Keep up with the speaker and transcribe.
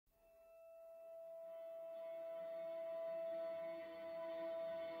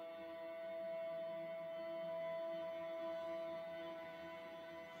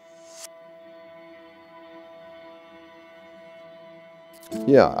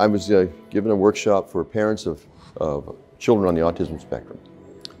Yeah, I was given a workshop for parents of children on the autism spectrum.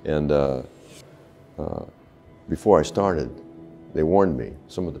 And before I started, they warned me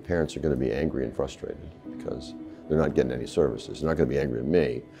some of the parents are going to be angry and frustrated because they're not getting any services. They're not going to be angry at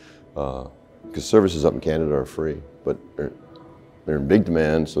me because services up in Canada are free, but they're in big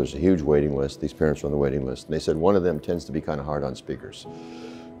demand, so there's a huge waiting list. These parents are on the waiting list. And they said one of them tends to be kind of hard on speakers.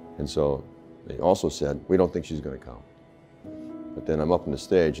 And so they also said, we don't think she's going to come. But then I'm up on the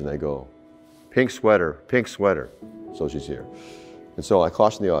stage and they go, pink sweater, so she's here. And so I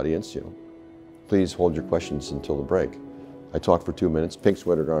caution the audience, please hold your questions until the break. I talk for 2 minutes, pink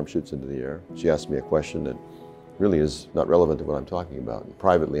sweatered arm shoots into the air. She asks me a question that really is not relevant to what I'm talking about. And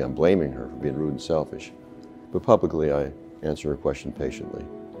privately, I'm blaming her for being rude and selfish. But publicly, I answer her question patiently.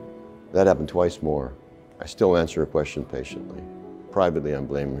 That happened twice more. I still answer her question patiently. Privately, I'm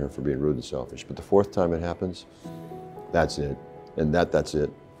blaming her for being rude and selfish. But the fourth time it happens, that's it. And that's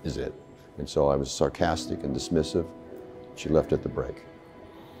it, is it. And so I was sarcastic and dismissive. She left at the break.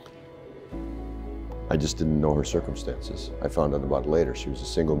 I just didn't know her circumstances. I found out about it later. She was a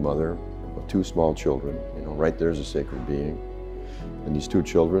single mother of 2 small children. Right there's a sacred being. And these 2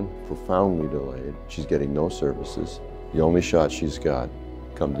 children, profoundly delayed. She's getting no services. The only shot she's got,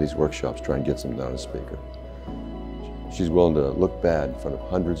 come to these workshops, try and get some down a speaker. She's willing to look bad in front of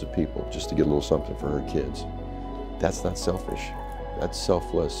hundreds of people just to get a little something for her kids. That's not selfish. That's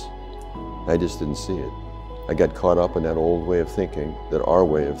selfless. I just didn't see it. I got caught up in that old way of thinking that our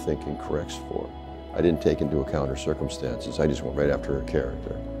way of thinking corrects for. I didn't take into account her circumstances. I just went right after her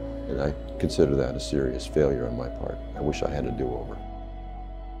character. And I consider that a serious failure on my part. I wish I had a do-over.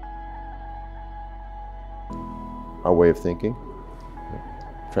 Our way of thinking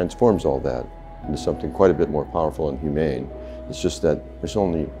transforms all that into something quite a bit more powerful and humane. It's just that there's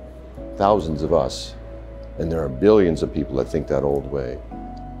only thousands of us, and there are billions of people that think that old way.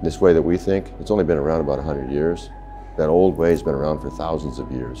 This way that we think, it's only been around about 100 years. That old way has been around for thousands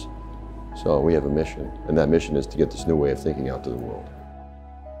of years. So we have a mission, and that mission is to get this new way of thinking out to the world.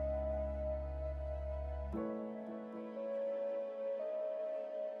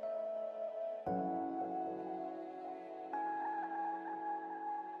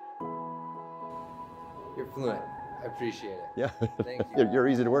 You're fluent. I appreciate it. Yeah. Thank you. You're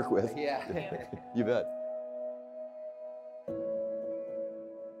easy to work with. Yeah. You bet.